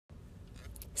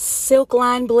silk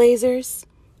line blazers,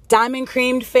 diamond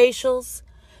creamed facials,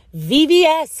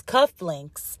 VVS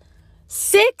cufflinks,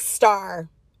 6-star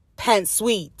Pent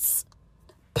suites.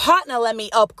 Partner, let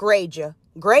me upgrade you.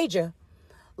 Grade you.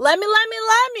 Let me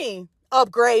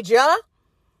upgrade ya.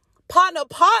 Partner,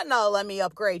 let me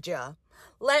upgrade ya.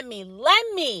 Let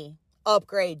me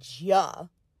upgrade ya.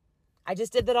 I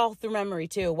just did that all through memory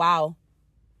too. Wow.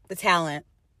 The talent.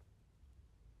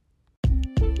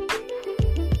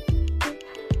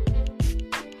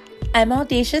 I'm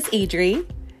Audacious Adri.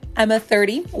 I'm a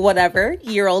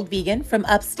 30-whatever-year-old vegan from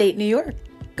upstate New York.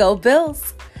 Go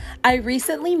Bills! I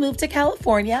recently moved to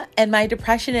California and my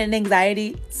depression and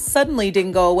anxiety suddenly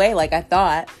didn't go away like I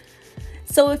thought.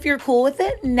 So if you're cool with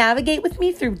it, navigate with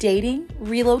me through dating,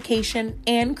 relocation,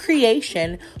 and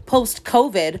creation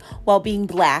post-COVID while being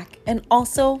Black and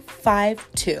also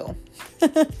 5'2".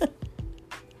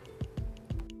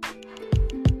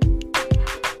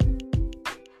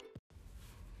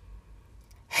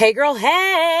 Hey girl,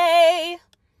 hey!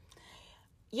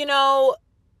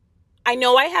 I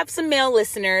know I have some male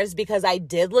listeners because I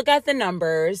did look at the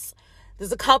numbers.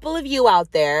 There's a couple of you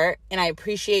out there, and I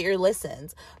appreciate your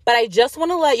listens. But I just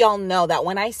want to let y'all know that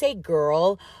when I say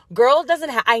girl doesn't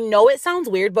have, I know it sounds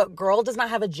weird, but girl does not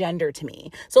have a gender to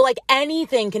me. So,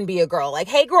 anything can be a girl.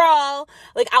 Hey, girl.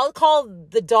 I'll call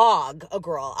the dog a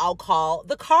girl. I'll call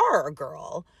the car a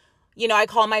girl. I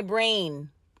call my brain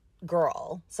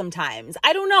girl sometimes.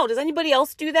 I don't know. Does anybody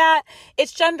else do that?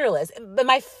 It's genderless. But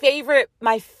my favorite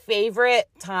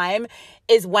time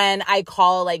is when I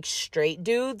call straight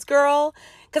dudes girl.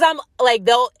 Cause I'm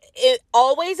it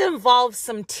always involves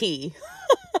some tea.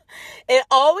 It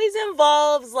always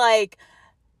involves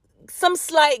some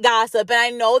slight gossip. And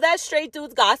I know that straight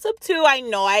dudes gossip too. I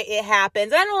know it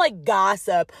happens. And I don't like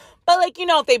gossip. But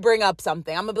if they bring up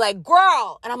something, I'm gonna be like,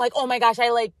 girl. And I'm like, oh my gosh, I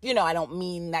don't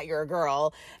mean that you're a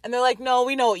girl. And they're like, no,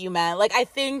 we know what you meant. I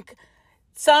think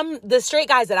the straight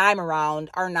guys that I'm around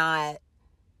are not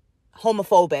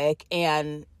homophobic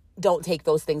and don't take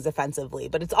those things offensively.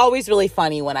 But it's always really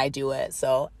funny when I do it.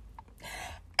 So,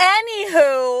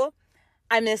 anywho,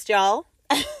 I missed y'all.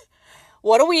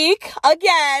 What a week.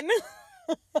 Again.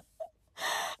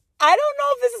 I don't know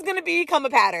if this is gonna become a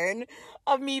pattern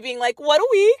of me being what a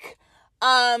week.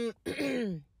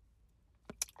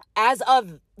 As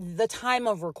of the time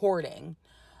of recording,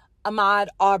 Ahmaud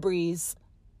Arbery's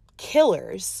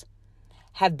killers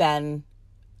have been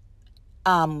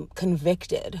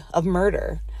convicted of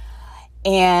murder.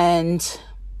 And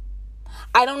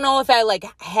I don't know if I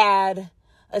had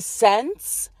a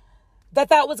sense that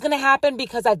was going to happen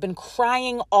because I've been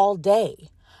crying all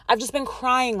day. I've just been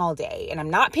crying all day, and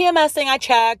I'm not PMSing. I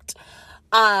checked.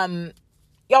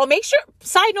 Y'all make sure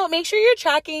you're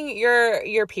tracking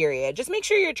your period. Just make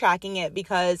sure you're tracking it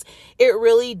because it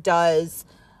really does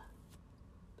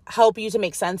help you to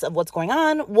make sense of what's going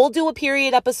on. We'll do a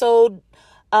period episode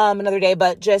another day,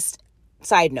 but just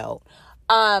side note.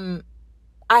 I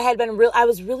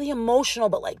was really emotional,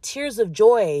 but tears of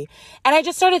joy. And I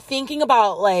just started thinking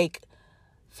about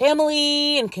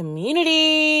family and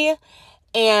community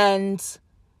and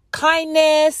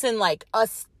kindness and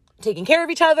us taking care of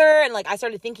each other. And I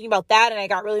started thinking about that and I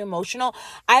got really emotional.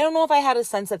 I don't know if I had a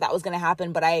sense that was going to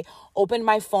happen, but I opened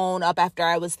my phone up after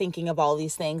I was thinking of all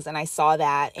these things and I saw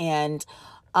that. And,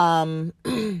 I'm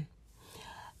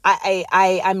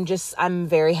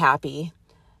very happy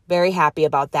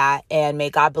about that. And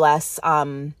may God bless,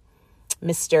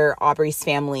 Mr. Arbery's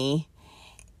family.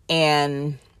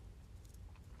 And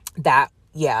that,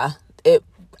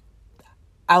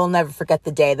 I will never forget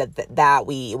the day that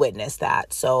we witnessed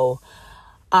that. So,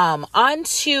 on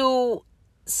to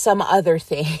some other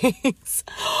things.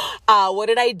 What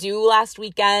did I do last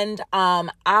weekend?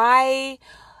 I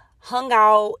hung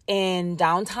out in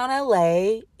downtown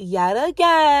LA yet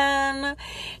again,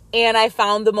 and I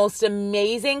found the most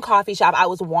amazing coffee shop. I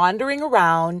was wandering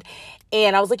around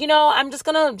and I was like, I'm just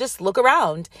gonna look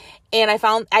around. And I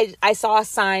saw a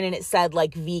sign and it said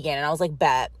vegan, and I was like,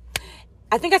 bet.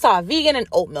 I think I saw a vegan and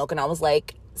oat milk, and I was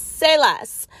like, say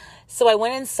less. So I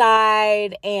went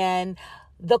inside, and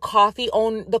the coffee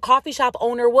shop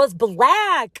owner was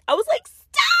Black. I was like,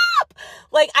 stop!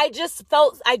 I just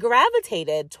felt I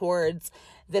gravitated towards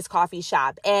this coffee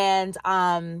shop, and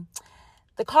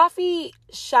the coffee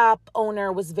shop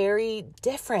owner was very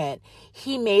different.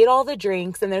 He made all the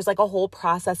drinks, and there's a whole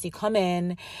process. You come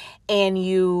in, and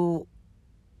you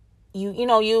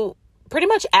pretty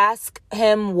much ask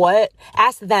them what,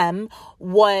 I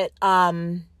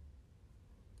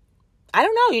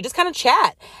don't know, you just kind of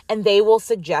chat and they will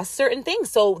suggest certain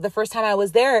things. So the first time I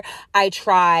was there, I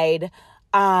tried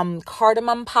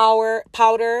cardamom powder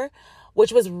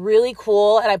which was really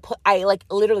cool. And I like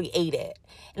literally ate it,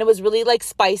 and it was really like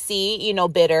spicy,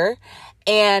 bitter.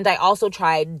 And I also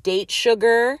tried date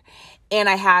sugar, and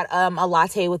I had a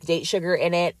latte with date sugar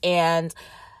in it. And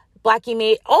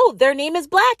their name is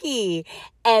Blackie.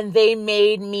 And they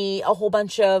made me a whole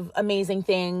bunch of amazing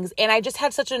things. And I just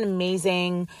had such an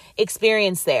amazing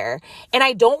experience there. And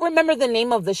I don't remember the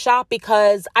name of the shop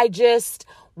because I just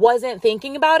wasn't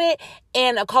thinking about it.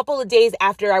 And a couple of days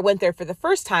after I went there for the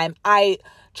first time, I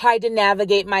tried to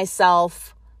navigate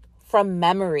myself from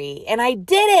memory, and I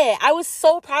did it. I was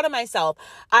so proud of myself.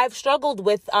 I've struggled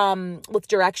with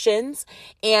directions,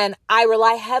 and I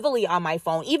rely heavily on my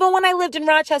phone. Even when I lived in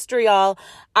Rochester, y'all,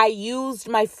 I used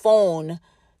my phone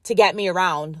to get me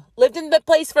around. Lived in the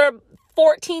place for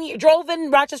 14 years, drove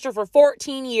in Rochester for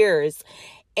 14 years,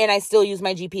 and I still use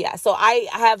my GPS. So I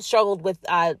have struggled with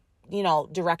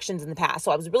directions in the past.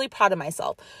 So I was really proud of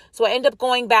myself. So I ended up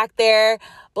going back there.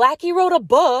 Blackie wrote a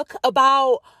book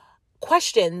about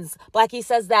questions. Blackie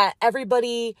says that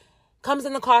everybody comes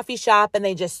in the coffee shop and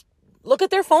they just look at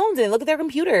their phones and look at their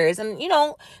computers. And,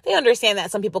 they understand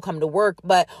that some people come to work.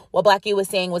 But what Blackie was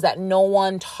saying was that no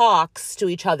one talks to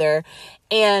each other.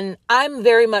 And I'm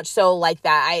very much so like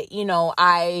that.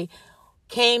 I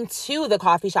came to the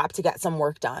coffee shop to get some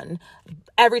work done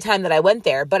every time that I went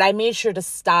there, but I made sure to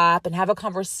stop and have a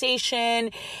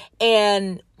conversation.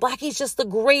 And Blackie's just the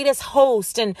greatest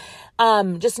host, and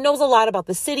just knows a lot about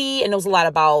the city and knows a lot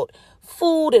about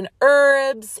food and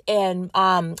herbs. And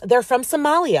they're from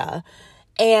Somalia,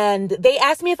 and they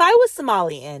asked me if I was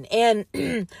Somalian,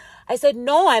 and I said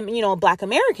no, I'm Black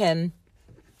American.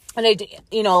 And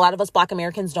a lot of us Black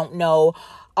Americans don't know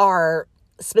our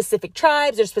specific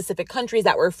tribes or specific countries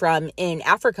that we're from in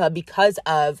Africa because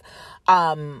of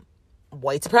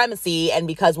white supremacy, and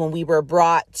because when we were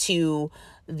brought to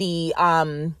the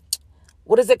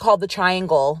what is it called, the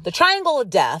triangle of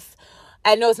death.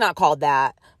 I know it's not called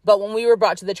that, but when we were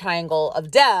brought to the triangle of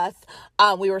death,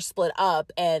 we were split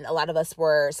up, and a lot of us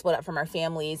were split up from our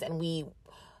families, and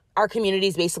our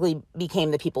communities basically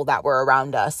became the people that were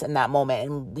around us in that moment.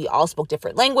 And we all spoke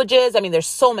different languages. I mean, there's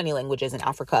so many languages in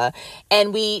Africa,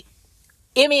 and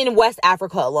in West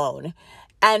Africa alone,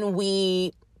 and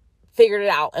we figured it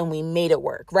out and we made it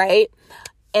work. Right.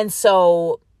 And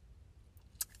so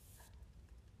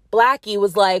Blackie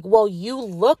was like, well, you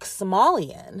look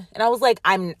Somalian. And I was like,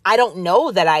 I don't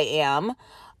know that I am.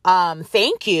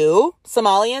 Thank you.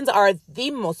 Somalians are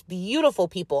the most beautiful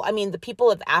people. I mean, the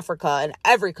people of Africa and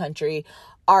every country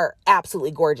are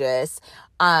absolutely gorgeous.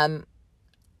 I've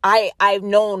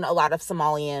known a lot of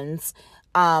Somalians,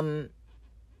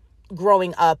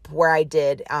 growing up where I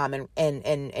did,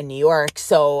 in New York.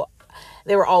 So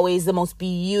they were always the most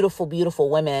beautiful, beautiful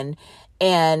women.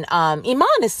 And Iman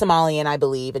is Somalian, I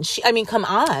believe. And come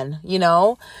on,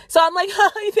 So I'm like,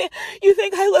 you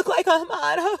think I look like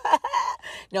Iman?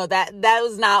 No, that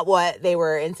was not what they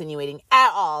were insinuating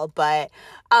at all. But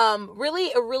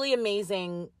really, a really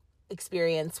amazing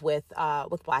experience with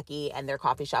Blackie and their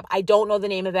coffee shop. I don't know the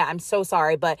name of it. I'm so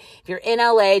sorry. But if you're in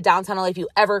LA, downtown LA, if you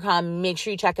ever come, make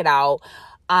sure you check it out.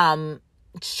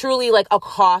 It's truly like a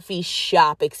coffee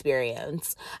shop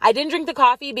experience. I didn't drink the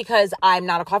coffee because I'm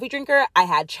not a coffee drinker. I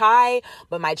had chai,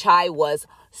 but my chai was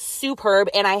superb.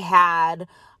 And I had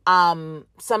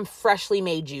some freshly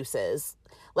made juices.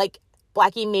 Like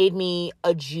Blackie made me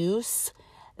a juice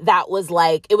that was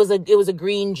like, it was a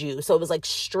green juice. So it was like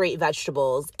straight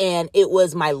vegetables, and it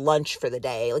was my lunch for the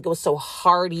day. Like, it was so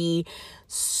hearty,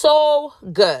 so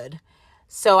good.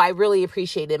 So I really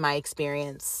appreciated my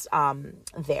experience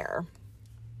there.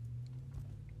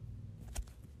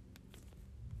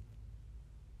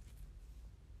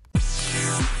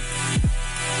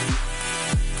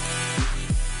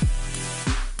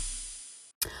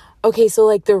 Okay, so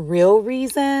like the real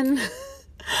reason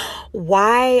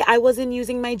why I wasn't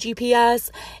using my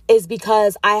GPS is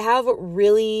because I have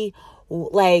really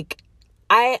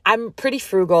I'm pretty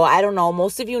frugal. I don't know.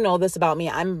 Most of you know this about me.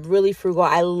 I'm really frugal.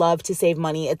 I love to save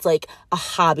money. It's like a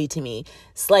hobby to me.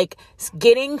 It's like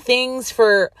getting things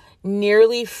for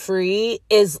nearly free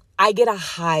I get a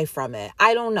high from it.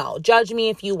 I don't know. Judge me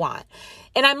if you want.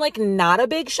 And I'm like not a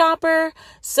big shopper.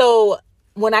 So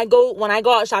when I go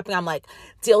out shopping, I'm like,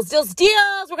 deals, deals,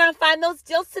 deals. We're going to find those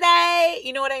deals today.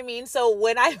 You know what I mean? So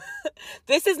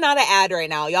this is not an ad right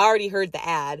now. Y'all already heard the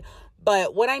ad.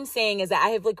 But what I'm saying is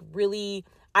that it's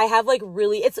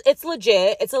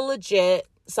legit. It's a legit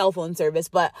cell phone service,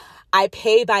 but I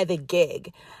pay by the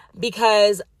gig,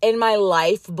 because in my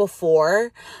life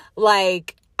before,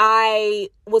 like, I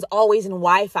was always in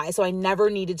Wi-Fi. So I never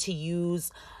needed to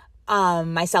use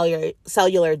my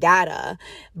cellular data,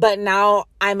 but now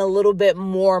I'm a little bit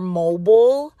more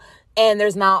mobile and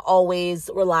there's not always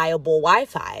reliable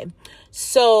Wi-Fi.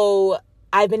 So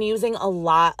I've been using a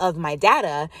lot of my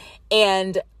data,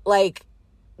 and like,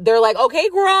 they're like, okay,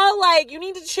 girl, like, you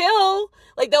need to chill.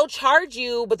 Like, they'll charge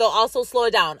you, but they'll also slow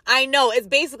it down. I know, it's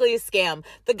basically a scam.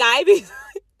 The guy,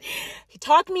 he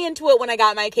talked me into it when I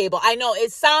got my cable. I know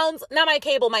it sounds, not my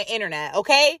cable, my internet,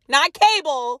 okay? Not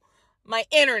cable, my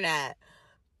internet,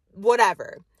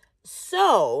 whatever.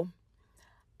 So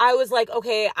I was like,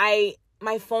 okay,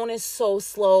 my phone is so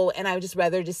slow and I would just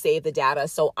rather just save the data.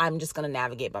 So I'm just going to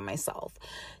navigate by myself.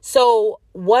 So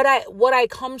what I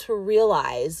come to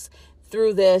realize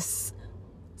through this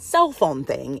cell phone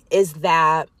thing is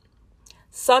that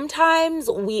sometimes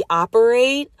we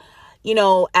operate,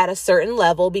 at a certain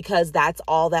level because that's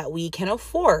all that we can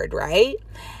afford, right?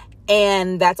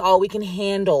 And that's all we can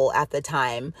handle at the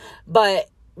time. But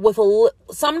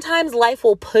sometimes life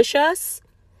will push us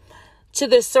to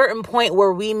this certain point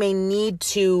where we may need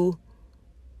to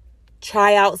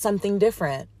try out something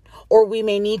different, or we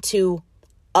may need to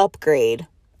upgrade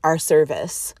our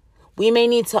service. We may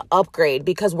need to upgrade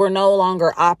because we're no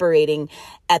longer operating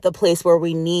at the place where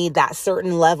we need that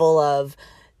certain level of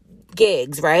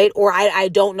gigs, right? Or I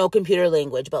don't know computer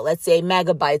language, but let's say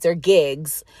megabytes or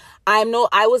gigs. I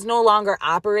was no longer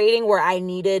operating where I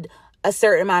needed a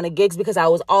certain amount of gigs because I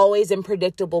was always in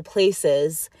predictable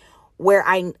places where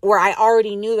I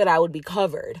already knew that I would be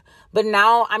covered. But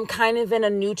now I'm kind of in a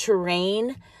new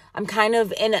terrain.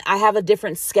 I have a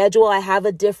different schedule. I have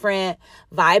a different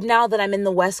vibe now that I'm in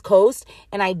the West Coast,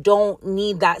 and I don't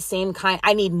need that same kind.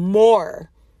 I need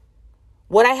more.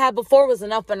 What I had before was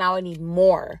enough, but now I need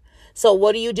more. So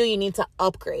what do? You need to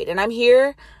upgrade. And I'm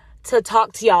here to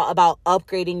talk to y'all about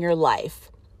upgrading your life.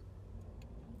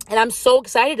 And I'm so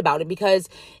excited about it because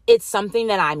it's something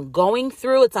that I'm going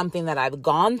through. It's something that I've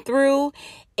gone through.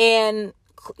 And,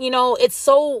 it's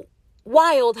so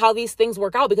wild how these things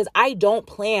work out because I don't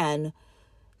plan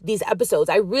these episodes.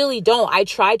 I really don't. I've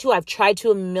tried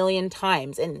to a million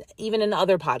times, and even in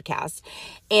other podcasts.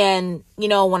 And,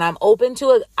 when I'm open to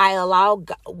it, I allow,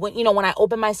 when I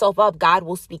open myself up, God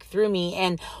will speak through me.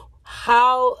 And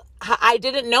how I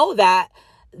didn't know that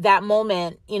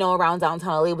moment, around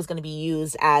downtown LA was going to be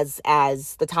used as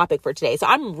the topic for today. So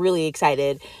I'm really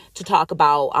excited to talk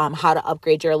about how to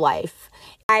upgrade your life.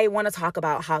 I want to talk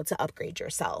about how to upgrade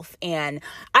yourself. And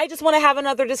I just want to have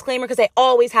another disclaimer because I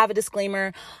always have a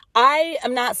disclaimer. I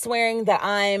am not swearing that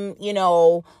I'm,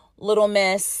 little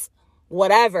miss,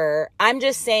 whatever. I'm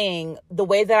just saying the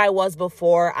way that I was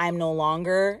before, I'm no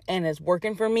longer, and it's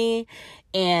working for me.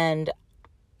 And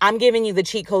I'm giving you the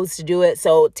cheat codes to do it.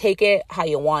 So take it how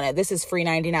you want it. This is free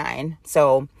 99.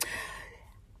 So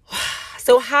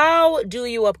how do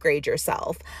you upgrade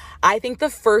yourself? I think the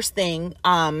first thing,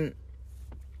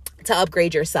 to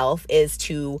upgrade yourself is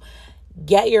to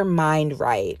get your mind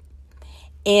right.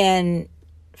 And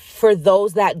for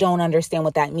those that don't understand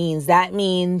what that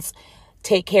means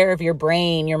take care of your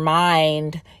brain, your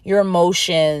mind, your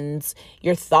emotions,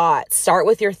 your thoughts. Start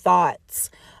with your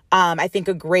thoughts. I think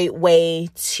a great way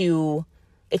to,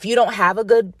 if you don't have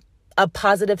a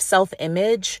positive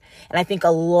self-image, and I think a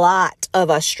lot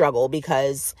of us struggle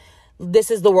because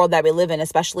this is the world that we live in,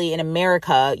 especially in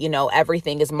America.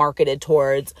 Everything is marketed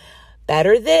towards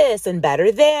better this and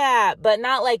better that, but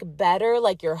not like better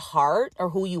like your heart or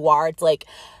who you are. It's like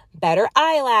better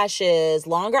eyelashes,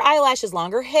 longer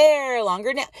hair,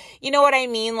 longer you know what I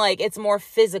mean? Like, it's more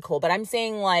physical, but I'm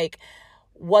saying like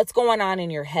what's going on in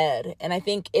your head. And I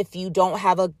think if you don't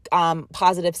have a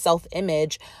positive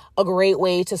self-image, a great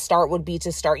way to start would be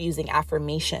to start using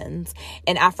affirmations.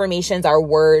 And affirmations are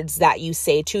words that you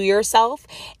say to yourself.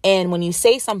 And when you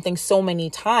say something so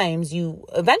many times, you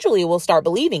eventually will start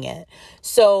believing it.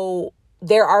 So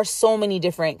there are so many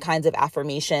different kinds of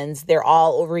affirmations. They're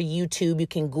all over YouTube. You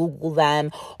can Google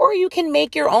them, or you can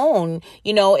make your own.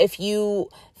 If you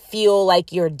feel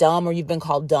like you're dumb or you've been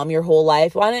called dumb your whole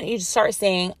life, why don't you just start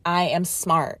saying, I am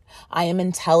smart, I am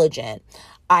intelligent,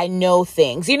 I know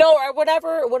things, or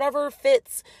whatever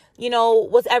fits,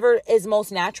 whatever is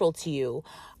most natural to you.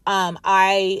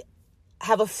 I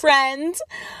have a friend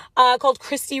called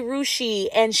Christy Rushi,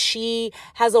 and she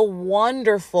has a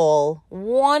wonderful,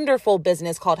 wonderful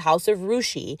business called House of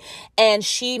Rushi. And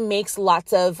she makes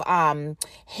lots of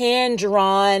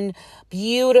hand-drawn,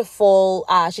 beautiful,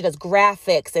 she does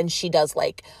graphics, and she does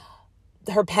like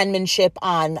her penmanship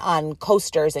on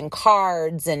coasters and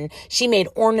cards, and she made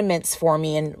ornaments for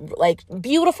me, and like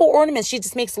beautiful ornaments. She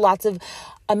just makes lots of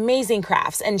amazing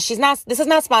crafts, and this is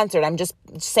not sponsored. I'm just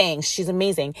saying she's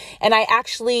amazing. And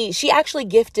she actually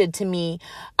gifted to me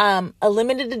a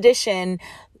limited edition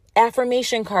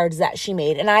affirmation cards that she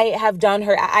made. And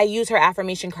I use her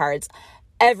affirmation cards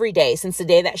every day since the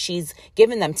day that she's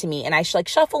given them to me. And I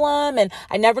shuffle them, and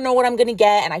I never know what I'm going to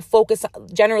get. And I focus.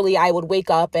 Generally, I would wake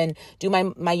up and do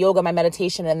my yoga, my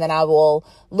meditation, and then I will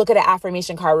look at an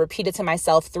affirmation card, repeat it to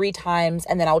myself 3 times,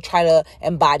 and then I'll try to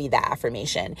embody that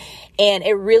affirmation. And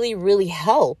it really, really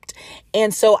helped.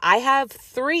 And so I have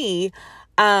 3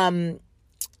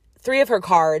 of her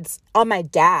cards on my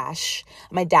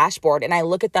dashboard, and I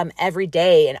look at them every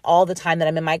day and all the time that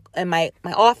I'm in my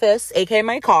office, aka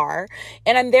my car,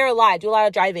 and I'm there a lot. I do a lot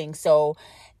of driving, so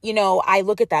I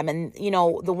look at them, and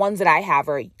the ones that I have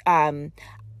are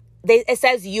it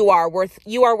says you are worth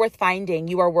finding,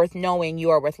 you are worth knowing, you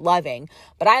are worth loving.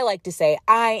 But I like to say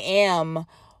I am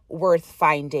worth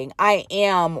finding, I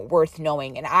am worth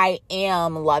knowing, and I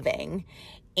am loving.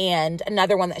 And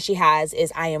another one that she has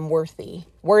is I am worthy.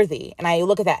 And I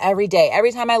look at that every day.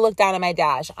 Every time I look down at my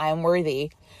dash, I am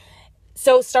worthy.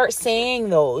 So start saying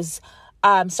those,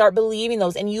 start believing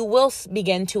those, and you will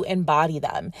begin to embody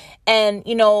them. And,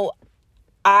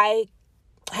 I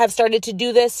have started to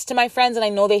do this to my friends, and I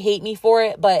know they hate me for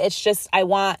it, but it's just, I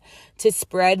want to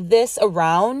spread this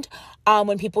around.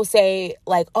 When people say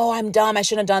like, oh, I'm dumb, I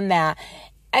shouldn't have done that.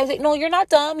 I was like, no, you're not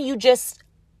dumb. You just,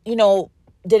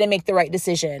 didn't make the right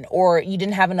decision, or you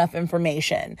didn't have enough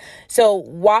information. So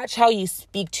watch how you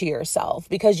speak to yourself,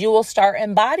 because you will start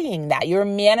embodying that. You're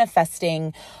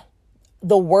manifesting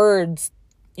the words,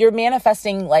 you're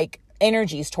manifesting like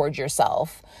energies towards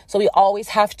yourself. So we always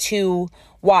have to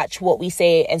watch what we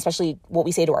say, and especially what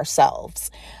we say to ourselves.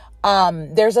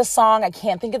 There's a song, I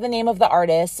can't think of the name of the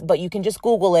artist, but you can just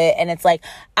Google it, and it's like,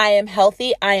 I am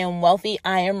healthy, I am wealthy,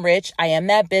 I am rich, I am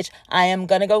that bitch, I am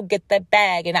gonna go get that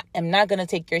bag, and I am not gonna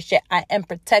take your shit, I am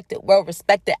protected, well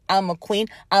respected, I'm a queen,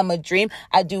 I'm a dream,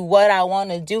 I do what I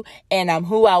wanna do, and I'm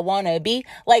who I wanna be.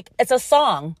 Like, it's a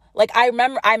song. Like, I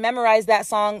memorized that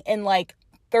song in like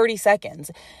 30 seconds,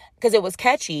 because it was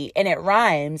catchy, and it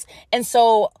rhymes. And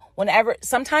so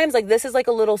sometimes, like, this is like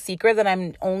a little secret that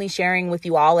I'm only sharing with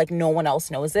you all, like no one else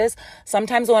knows this.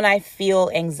 Sometimes when I feel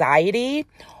anxiety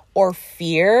or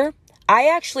fear, I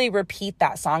actually repeat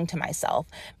that song to myself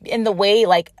in the way,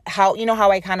 like how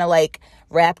I kind of like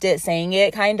rapped it, saying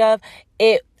it kind of,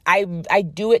 I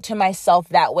do it to myself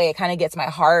that way. It kind of gets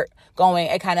my heart going.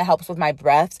 It kind of helps with my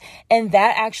breaths. And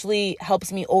that actually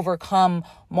helps me overcome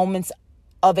moments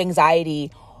of anxiety,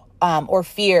 or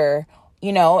fear,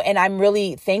 and I'm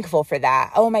really thankful for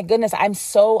that. Oh my goodness. I'm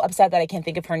so upset that I can't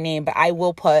think of her name, but I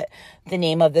will put the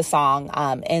name of the song,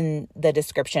 in the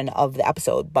description of the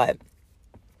episode. But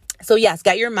so yes,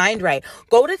 get your mind right.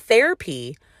 Go to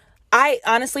therapy.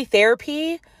 Honestly,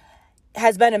 therapy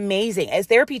has been amazing.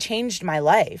 Therapy changed my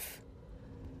life.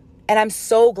 And I'm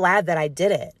so glad that I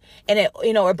did it. And it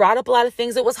brought up a lot of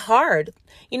things. It was hard.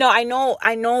 I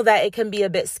know that it can be a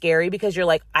bit scary, because you're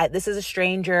like, this is a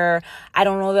stranger. I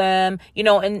don't know them.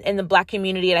 In the Black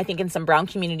community, and I think in some brown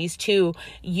communities too,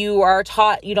 you are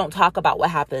taught, you don't talk about what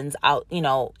happens out, in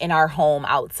our home,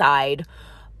 outside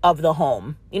of the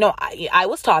home. I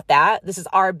was taught that this is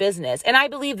our business. And I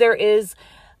believe there is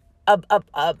a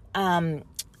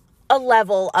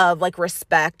level of like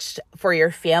respect for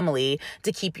your family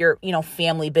to keep your,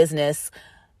 family business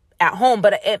at home.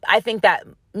 But I think that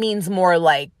means more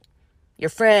like your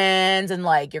friends and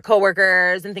like your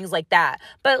coworkers and things like that.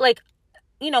 But like,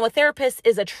 a therapist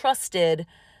is a trusted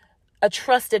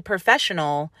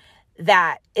professional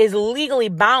that is legally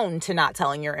bound to not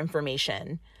telling your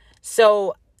information.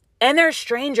 So, and they're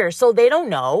strangers, so they don't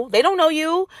know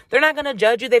you. They're not going to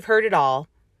judge you. They've heard it all.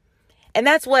 And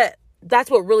that's what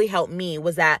really helped me,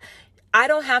 was that I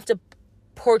don't have to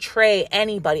portray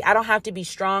anybody. I don't have to be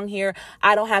strong here.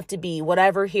 I don't have to be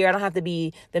whatever here. I don't have to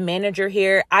be the manager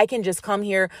here. I can just come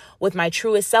here with my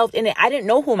truest self. And I didn't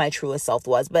know who my truest self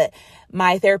was, but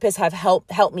my therapists have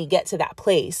helped me get to that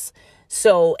place.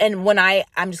 So, and when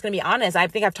I'm just going to be honest, I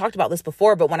think I've talked about this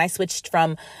before, but when I switched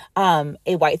from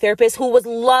a white therapist who was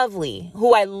lovely,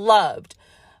 who I loved,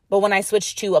 but when I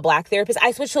switched to a Black therapist,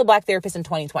 I switched to a Black therapist in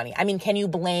 2020. I mean, can you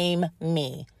blame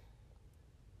me?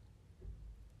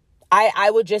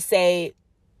 I would just say,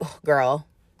 girl,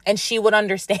 and she would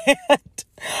understand.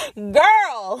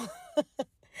 Girl.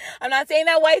 I'm not saying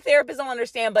that white therapists don't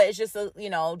understand, but it's just,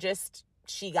 just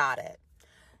she got it.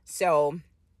 So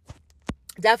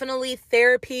definitely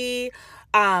therapy.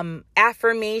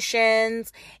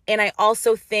 affirmations, and I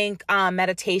also think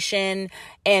meditation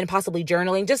and possibly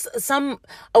journaling, just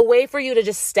a way for you to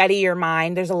just steady your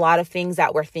mind. There's a lot of things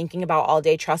that we're thinking about all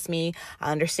day. Trust me,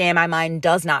 I understand my mind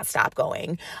does not stop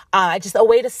going. Just a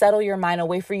way to settle your mind, a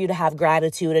way for you to have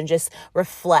gratitude and just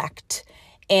reflect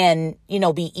and,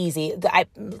 be easy.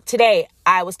 Today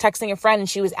I was texting a friend and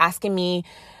she was asking me,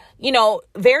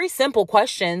 very simple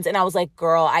questions. And I was like,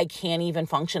 girl, I can't even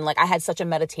function. Like, I had such a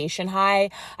meditation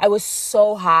high. I was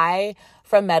so high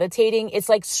from meditating. It's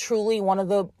like truly one of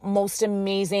the most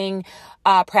amazing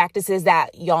practices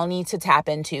that y'all need to tap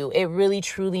into. It really,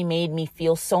 truly made me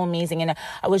feel so amazing. And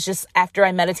I was just, after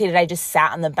I meditated, I just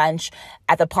sat on the bench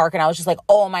at the park and I was just like,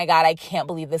 oh my God, I can't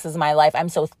believe this is my life. I'm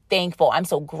so thankful. I'm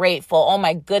so grateful. Oh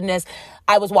my goodness.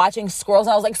 I was watching squirrels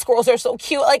and I was like, squirrels are so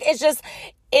cute. Like, it's just,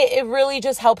 it really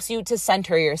just helps you to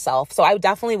center yourself. So I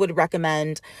definitely would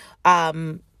recommend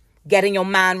getting your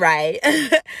mind right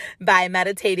by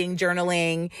meditating,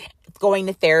 journaling, going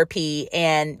to therapy,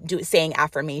 and saying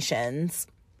affirmations.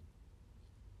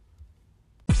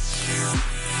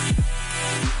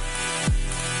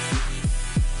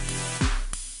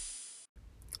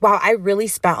 Wow, I really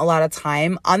spent a lot of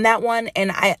time on that one.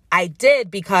 And I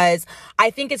did because I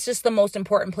think it's just the most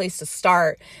important place to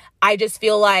start. I just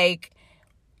feel like,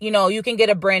 you can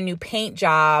get a brand new paint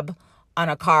job on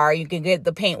a car. You can get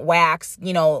the paint wax, get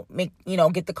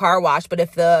the car washed. But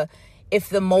if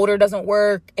the motor doesn't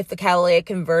work, if the catalytic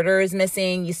converter is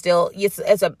missing,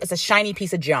 it's a shiny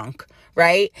piece of junk,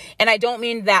 right? And I don't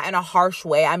mean that in a harsh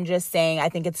way. I'm just saying I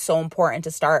think it's so important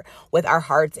to start with our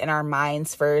hearts and our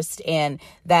minds first, and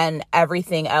then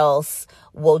everything else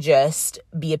will just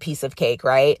be a piece of cake,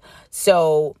 right?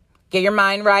 So get your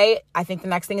mind right. I think the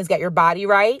next thing is get your body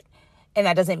right. And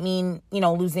that doesn't mean,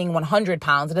 losing 100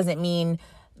 pounds. It doesn't mean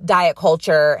diet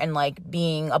culture and like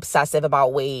being obsessive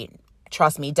about weight.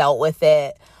 Trust me, dealt with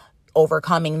it,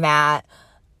 overcoming that.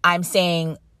 I'm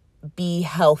saying be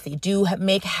healthy.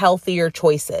 Make healthier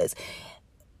choices.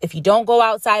 If you don't go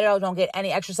outside at all, don't get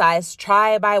any exercise,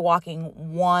 try by walking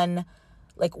one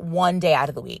day out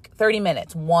of the week, 30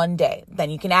 minutes, one day. Then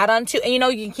you can add on to, and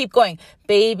you can keep going.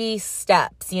 Baby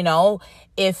steps,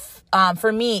 if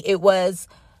for me, it was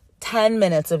 10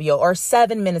 minutes of yoga or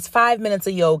 7 minutes, 5 minutes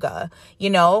of yoga,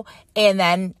 and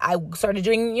then I started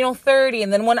doing, 30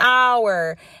 and then 1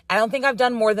 hour. I don't think I've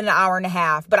done more than an hour and a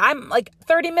half, but I'm like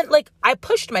 30 minutes, like I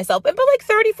pushed myself, but like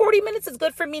 30, 40 minutes is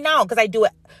good for me now because I do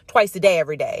it twice a day,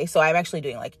 every day. So I'm actually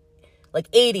doing like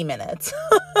 80 minutes.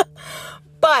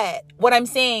 But what I'm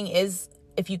saying is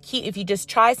if you just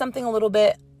try something a little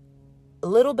bit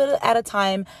at a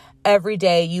time, every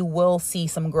day, you will see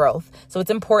some growth. So it's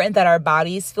important that our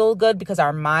bodies feel good because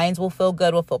our minds will feel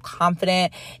good, will feel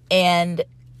confident. And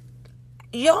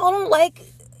y'all don't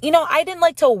I didn't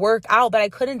like to work out, but I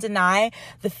couldn't deny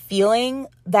the feeling,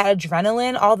 that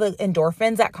adrenaline, all the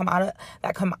endorphins that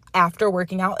come after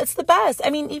working out. It's the best. I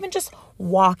mean, even just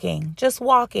walking.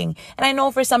 And I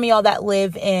know for some of y'all that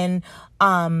live in,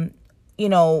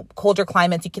 colder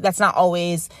climates, that's not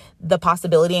always the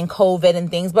possibility in COVID and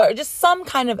things, but just some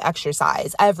kind of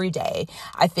exercise every day,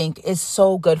 I think is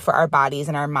so good for our bodies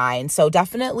and our minds. So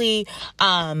definitely,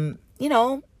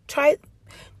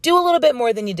 do a little bit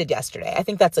more than you did yesterday. I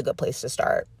think that's a good place to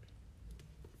start.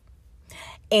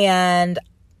 And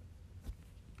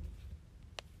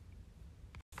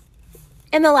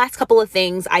the last couple of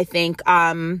things, I think,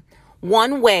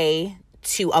 one way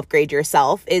to upgrade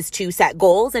yourself is to set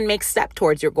goals and make steps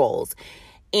towards your goals.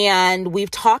 And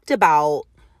we've talked about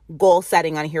goal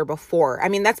setting on here before. I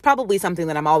mean, that's probably something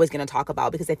that I'm always going to talk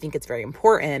about because I think it's very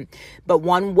important. But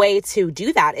one way to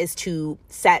do that is to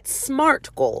set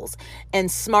SMART goals.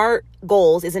 And SMART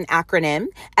goals is an acronym.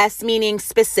 S meaning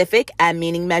specific, M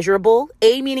meaning measurable,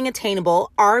 A meaning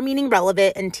attainable, R meaning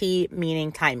relevant, and T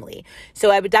meaning timely. So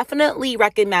I would definitely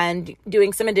recommend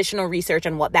doing some additional research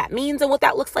on what that means and what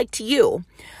that looks like to you.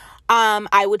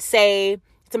 I would say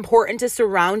it's important to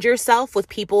surround yourself with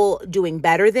people doing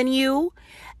better than you,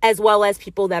 as well as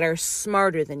people that are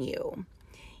smarter than you.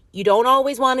 You don't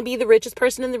always want to be the richest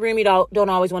person in the room. You don't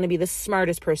always want to be the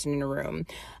smartest person in the room.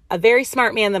 A very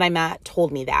smart man that I met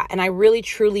told me that, and I really,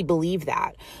 truly believe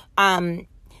that.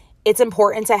 It's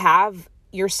important to have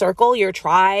your circle, your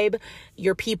tribe,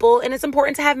 your people, and it's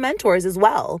important to have mentors as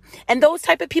well. And those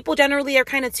type of people generally are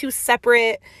kind of two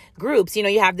separate groups.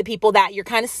 You have the people that you're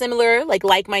kind of similar,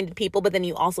 like-minded people, but then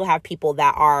you also have people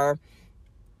that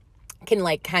can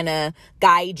kind of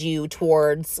guide you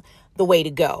towards the way to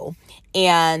go.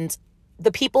 And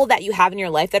the people that you have in your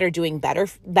life that are doing better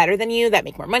than you, that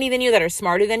make more money than you, that are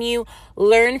smarter than you,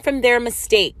 learn from their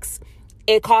mistakes.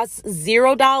 It costs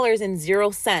 $0 and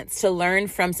 0 cents to learn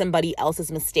from somebody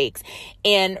else's mistakes.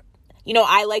 And, you know,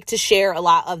 I like to share a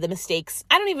lot of the mistakes.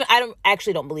 I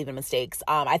don't believe in mistakes.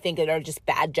 I think it are just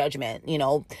bad judgment, you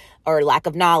know, or lack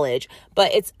of knowledge.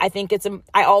 But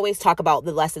I always talk about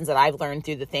the lessons that I've learned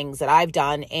through the things that I've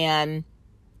done. And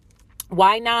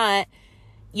why not,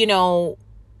 you know,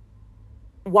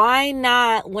 why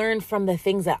not learn from the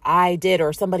things that I did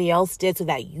or somebody else did so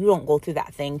that you don't go through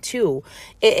that thing too?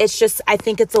 It's just, I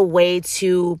think it's a way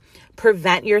to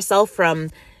prevent yourself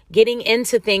from getting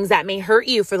into things that may hurt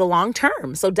you for the long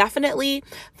term. So definitely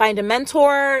find a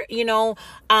mentor, you know,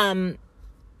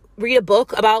 read a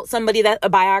book about a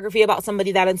biography about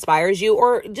somebody that inspires you,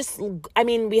 or just, I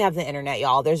mean, we have the internet,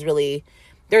 y'all. There's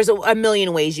a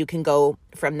million ways you can go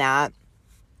from that.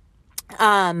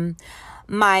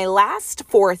 My last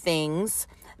 4 things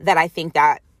that I think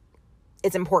that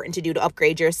it's important to do to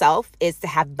upgrade yourself is to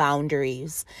have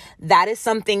boundaries. That is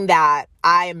something that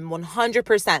I am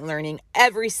 100% learning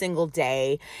every single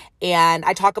day. And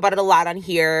I talk about it a lot on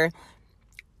here.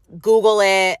 Google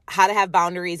it, how to have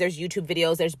boundaries. There's YouTube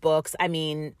videos, there's books. I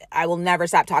mean, I will never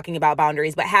stop talking about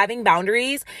boundaries, but having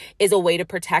boundaries is a way to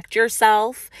protect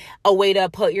yourself, a way to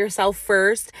put yourself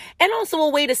first, and also a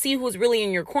way to see who's really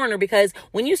in your corner. Because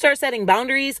when you start setting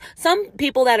boundaries, some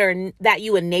people that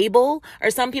you enable,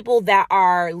 or some people that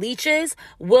are leeches,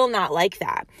 will not like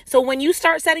that. So when you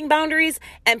start setting boundaries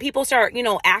and people start, you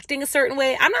know, acting a certain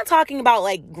way, I'm not talking about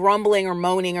like grumbling or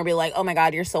moaning or be like, oh my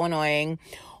God, you're so annoying,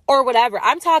 or whatever.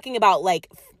 I'm talking about like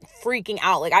freaking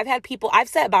out. Like I've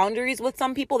set boundaries with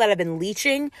some people that have been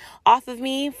leeching off of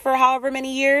me for however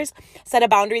many years. Set a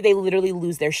boundary, they literally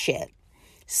lose their shit.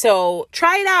 So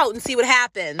try it out and see what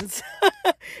happens.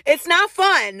 It's not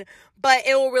fun, but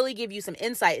it will really give you some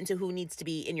insight into who needs to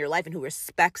be in your life and who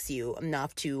respects you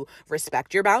enough to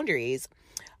respect your boundaries.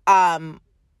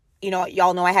 You know,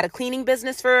 y'all know I had a cleaning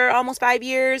business for almost 5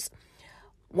 years.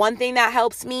 One thing that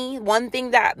helps me, one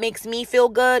thing that makes me feel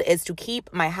good is to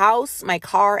keep my house, my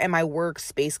car, and my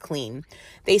workspace clean.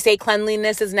 They say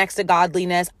cleanliness is next to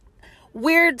godliness.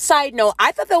 Weird side note,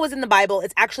 I thought that was in the Bible.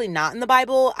 It's actually not in the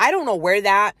Bible. I don't know where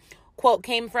that quote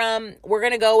came from. We're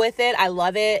going to go with it. I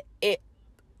love it.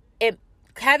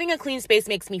 Having a clean space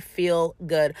makes me feel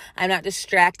good. I'm not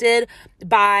distracted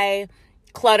by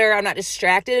clutter. I'm not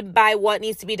distracted by what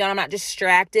needs to be done. I'm not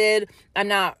distracted.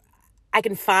 I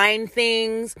can find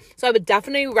things. So I would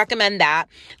definitely recommend that.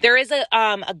 There is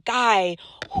a guy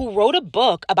who wrote a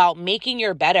book about making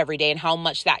your bed every day and how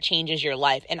much that changes your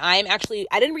life. And I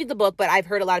didn't read the book, but I've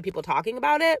heard a lot of people talking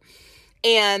about it.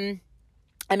 And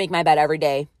I make my bed every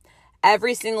day.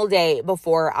 Every single day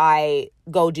before I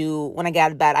when I get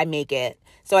out of bed, I make it.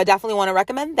 So I definitely want to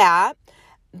recommend that.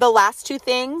 The last 2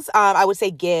 things, I would say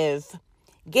give.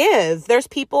 There's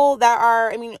people that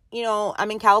are, I mean, you know,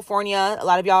 I'm in California. A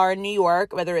lot of y'all are in New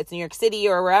York, whether it's New York City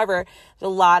or wherever. There's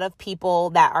a lot of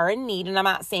people that are in need. And I'm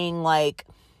not saying like,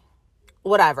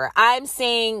 whatever. I'm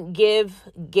saying give.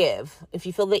 If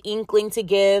you feel the inkling to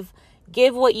give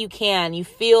what you can. You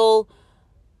feel,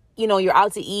 you know, you're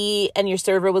out to eat and your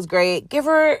server was great. Give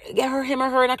him or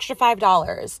her an extra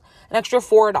 $5, an extra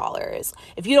 $4.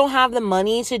 If you don't have the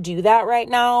money to do that right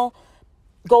now,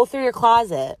 go through your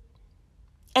closet.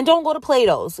 And don't go to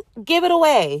Plato's. Give it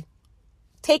away.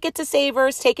 Take it to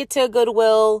Savers. Take it to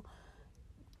Goodwill.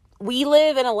 We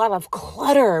live in a lot of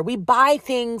clutter. We buy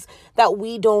things that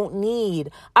we don't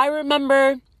need. I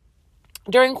remember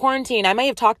during quarantine, I may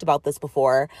have talked about this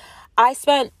before. I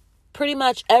spent pretty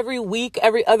much every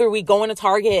other week going to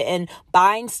Target and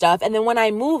buying stuff. And then when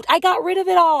I moved, I got rid of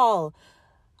it all.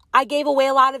 I gave away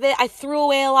a lot of it. I threw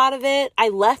away a lot of it. I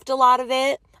left a lot of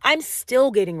it. I'm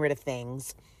still getting rid of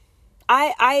things.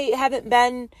 I haven't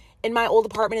been in my old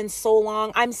apartment in so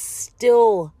long. I'm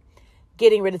still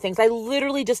getting rid of things. I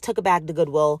literally just took a bag to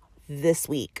Goodwill this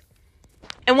week.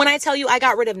 And when I tell you I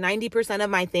got rid of 90% of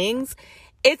my things,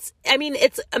 it's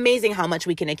amazing how much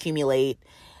we can accumulate.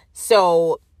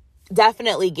 So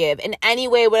definitely give. In any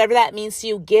way, whatever that means to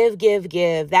you, give.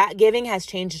 That giving has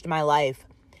changed my life.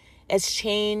 It's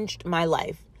changed my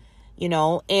life, you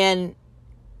know, and,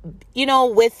 you know,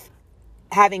 with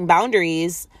having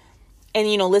boundaries, and,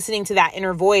 you know, listening to that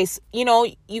inner voice, you know,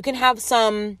 you can have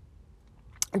some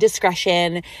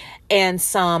discretion and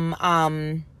some,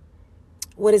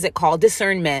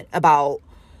 discernment about,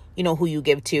 you know, who you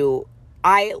give to.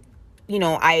 I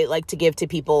like to give to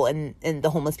people and the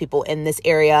homeless people in this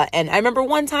area. And I remember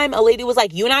one time a lady was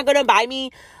like, "You're not going to buy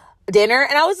me dinner?"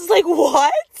 And I was just like,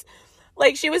 "What?"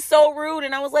 Like, she was so rude.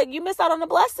 And I was like, you missed out on a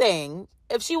blessing.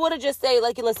 If she would have just said,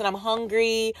 like, listen, I'm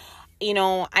hungry. You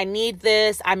know, I need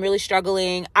this. I'm really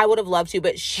struggling. I would have loved to,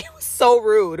 but she was so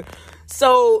rude.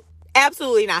 So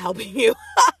absolutely not helping you.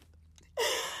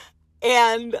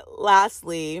 And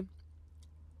lastly,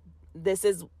 this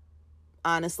is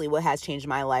honestly what has changed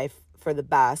my life for the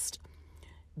best.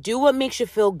 Do what makes you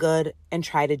feel good and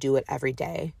try to do it every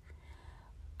day.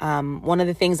 One of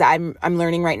the things that I'm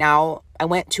learning right now, I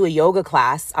went to a yoga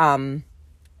class, and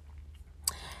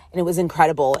it was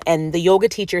incredible. And the yoga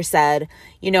teacher said,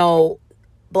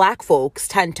 Black folks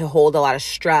tend to hold a lot of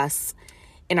stress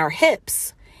in our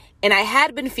hips. And I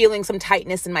had been feeling some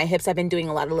tightness in my hips. I've been doing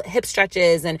a lot of hip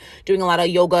stretches and doing a lot of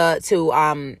yoga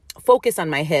to focus on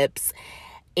my hips.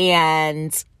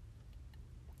 And,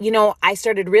 I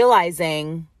started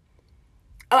realizing,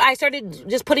 I started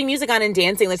just putting music on and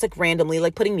dancing,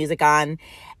 randomly, putting music on.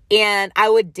 And I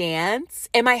would dance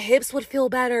and my hips would feel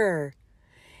better.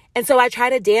 And so I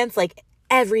try to dance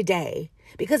every day.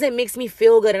 Because it makes me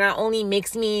feel good, and not only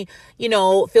makes me,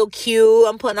 feel cute.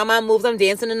 I'm putting on my moves. I'm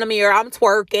dancing in the mirror. I'm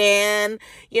twerking.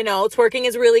 Twerking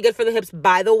is really good for the hips,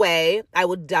 by the way. I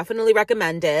would definitely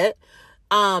recommend it.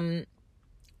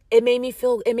 It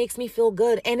makes me feel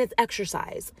good, and it's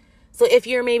exercise. So if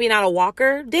you're maybe not a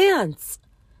walker, dance.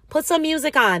 Put some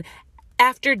music on.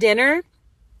 After dinner,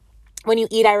 when you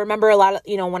eat, I remember a lot of,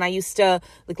 when I used to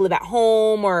live at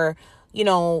home or,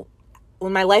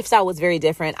 when my lifestyle was very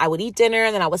different, I would eat dinner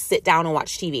and then I would sit down and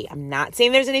watch TV. I'm not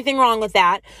saying there's anything wrong with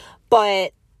that,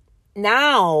 but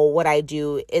now what I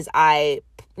do is I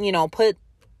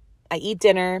eat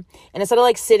dinner, and instead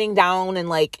of sitting down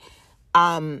and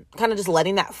kind of just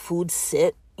letting that food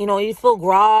sit, you feel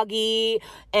groggy,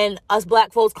 and us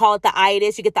Black folks call it the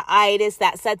itis. You get the itis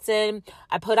that sets in.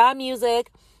 I put on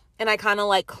music. And I kind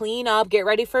of clean up, get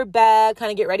ready for bed, kind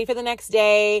of get ready for the next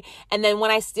day. And then when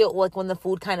when the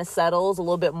food kind of settles a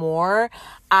little bit more,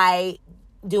 I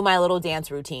do my little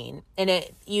dance routine. And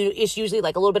it's usually a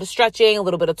little bit of stretching, a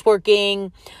little bit of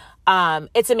twerking.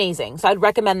 It's amazing. So I'd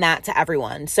recommend that to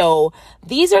everyone. So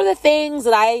these are the things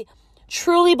that I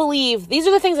truly believe, these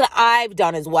are the things that I've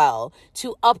done as well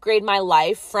to upgrade my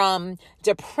life from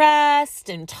depressed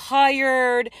and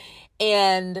tired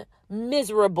and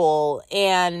miserable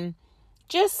and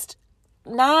just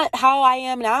not how I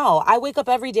am now. I wake up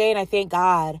every day and I thank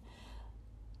God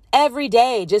every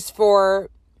day just for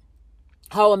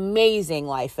how amazing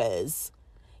life is.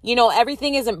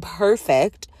 Everything isn't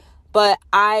perfect, but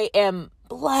I am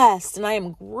blessed and I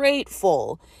am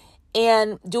grateful.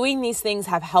 And doing these things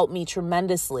have helped me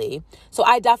tremendously. So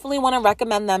I definitely want to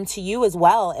recommend them to you as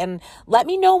well. And let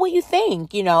me know what you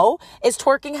think. Is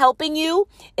twerking helping you?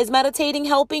 Is meditating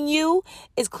helping you?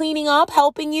 Is cleaning up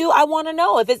helping you? I want to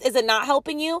know. Is it not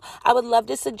helping you? I would love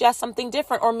to suggest something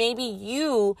different. Or maybe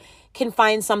you can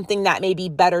find something that may be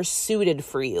better suited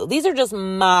for you. These are just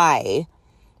my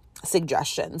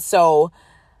suggestions. So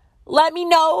let me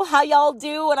know how y'all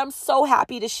do. And I'm so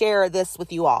happy to share this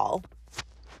with you all.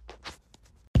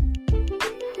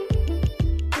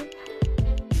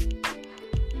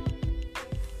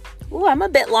 Ooh, I'm a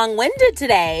bit long-winded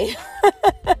today.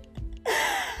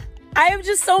 I have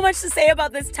just so much to say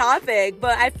about this topic,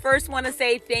 but I first want to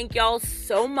say thank y'all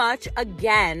so much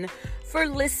again for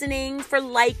listening, for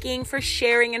liking, for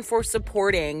sharing, and for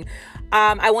supporting.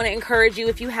 I want to encourage you,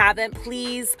 if you haven't,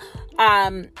 please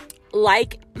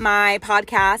like my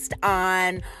podcast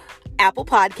on Apple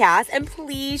Podcasts, and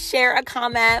please share a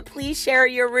comment. Please share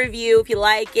your review if you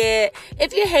like it.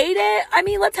 If you hate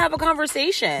it, let's have a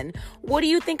conversation. What do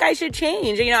you think I should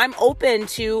change? I'm open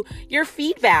to your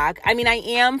feedback. I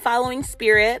am following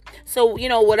Spirit. So,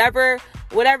 whatever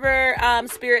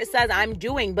Spirit says I'm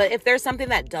doing. But if there's something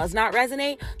that does not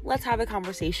resonate, let's have a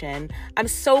conversation. I'm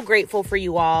so grateful for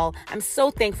you all. I'm so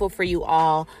thankful for you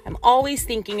all. I'm always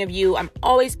thinking of you. I'm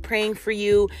always praying for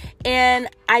you. And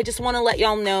I just want to let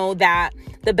y'all know that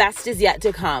the best is yet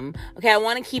to come. Okay, I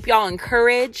want to keep y'all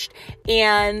encouraged.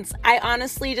 And I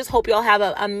honestly just hope y'all have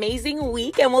an amazing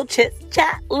week, and we'll chit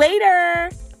chat later.